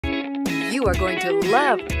You are going to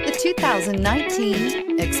love the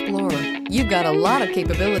 2019 Explorer. You've got a lot of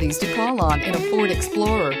capabilities to call on in a Ford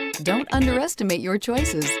Explorer. Don't underestimate your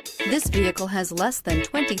choices. This vehicle has less than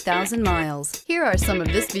 20,000 miles. Here are some of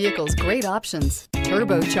this vehicle's great options: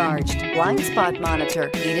 turbocharged, blind spot monitor,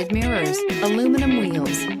 heated mirrors, aluminum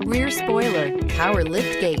wheels, rear spoiler, power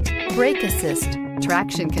liftgate, brake assist,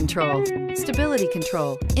 traction control, stability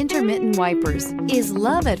control, intermittent wipers. Is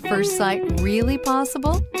love at first sight really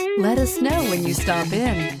possible? Let us know when you stop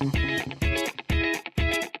in.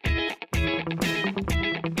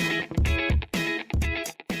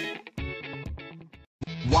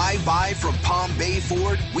 Why buy from Palm Bay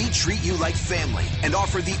Ford? We treat you like family and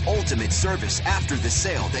offer the ultimate service after the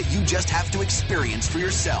sale that you just have to experience for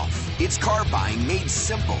yourself. It's car buying made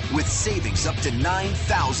simple with savings up to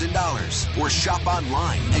 $9,000. Or shop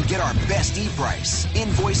online and get our best e-price.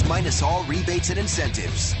 Invoice minus all rebates and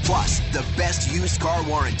incentives. Plus, the best used car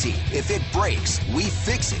warranty. If it breaks, we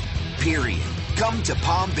fix it. Period. Come to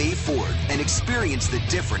Palm Bay Ford and experience the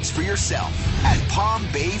difference for yourself at Palm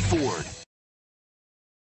Bay Ford.